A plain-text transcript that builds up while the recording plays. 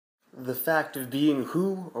The fact of being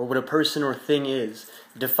who or what a person or thing is,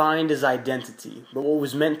 defined as identity, but what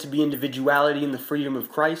was meant to be individuality and the freedom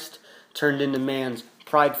of Christ, turned into man's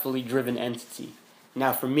pridefully driven entity.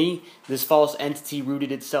 Now for me, this false entity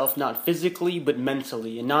rooted itself not physically, but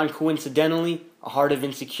mentally, and non-coincidentally, a heart of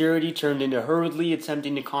insecurity turned into hurriedly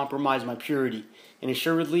attempting to compromise my purity. And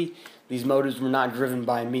assuredly, these motives were not driven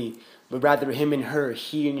by me, but rather him and her,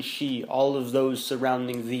 he and she, all of those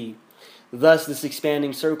surrounding thee. Thus, this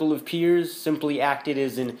expanding circle of peers simply acted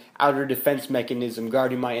as an outer defense mechanism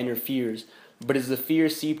guarding my inner fears. But as the fear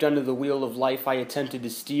seeped under the wheel of life I attempted to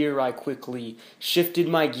steer, I quickly shifted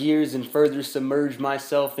my gears and further submerged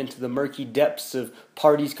myself into the murky depths of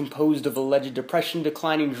parties composed of alleged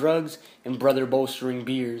depression-declining drugs and brother-bolstering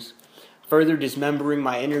beers. Further dismembering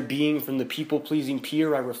my inner being from the people-pleasing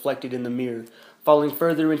peer I reflected in the mirror, falling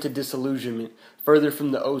further into disillusionment, further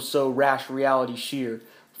from the oh-so-rash reality sheer,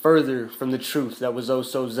 further from the truth that was oh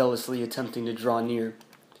so zealously attempting to draw near.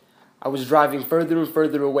 I was driving further and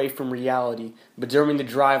further away from reality, but during the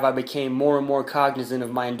drive I became more and more cognizant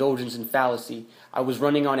of my indulgence in fallacy. I was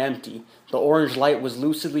running on empty. The orange light was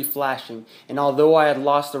lucidly flashing, and although I had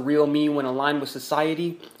lost the real me when aligned with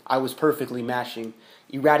society, I was perfectly mashing,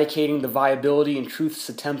 eradicating the viability and truth's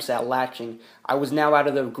attempts at latching. I was now out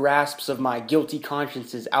of the grasps of my guilty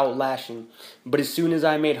conscience's outlashing. But as soon as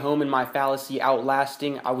I made home in my fallacy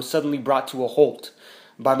outlasting, I was suddenly brought to a halt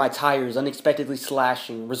by my tires unexpectedly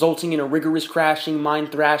slashing, resulting in a rigorous crashing,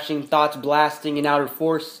 mind thrashing, thoughts blasting, and outer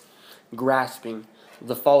force grasping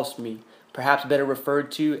the false me, perhaps better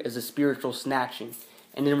referred to as a spiritual snatching.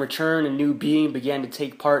 And in return, a new being began to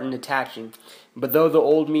take part in attaching. But though the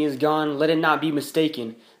old me is gone, let it not be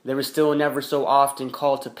mistaken, there is still an ever so often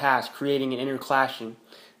call to pass, creating an inner clashing.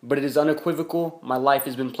 But it is unequivocal, my life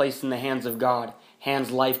has been placed in the hands of God,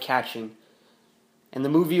 hands life-catching. And the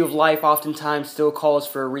movie of life oftentimes still calls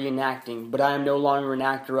for a reenacting, but I am no longer an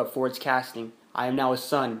actor up for its casting. I am now a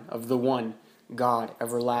son of the one, God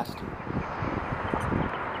everlasting.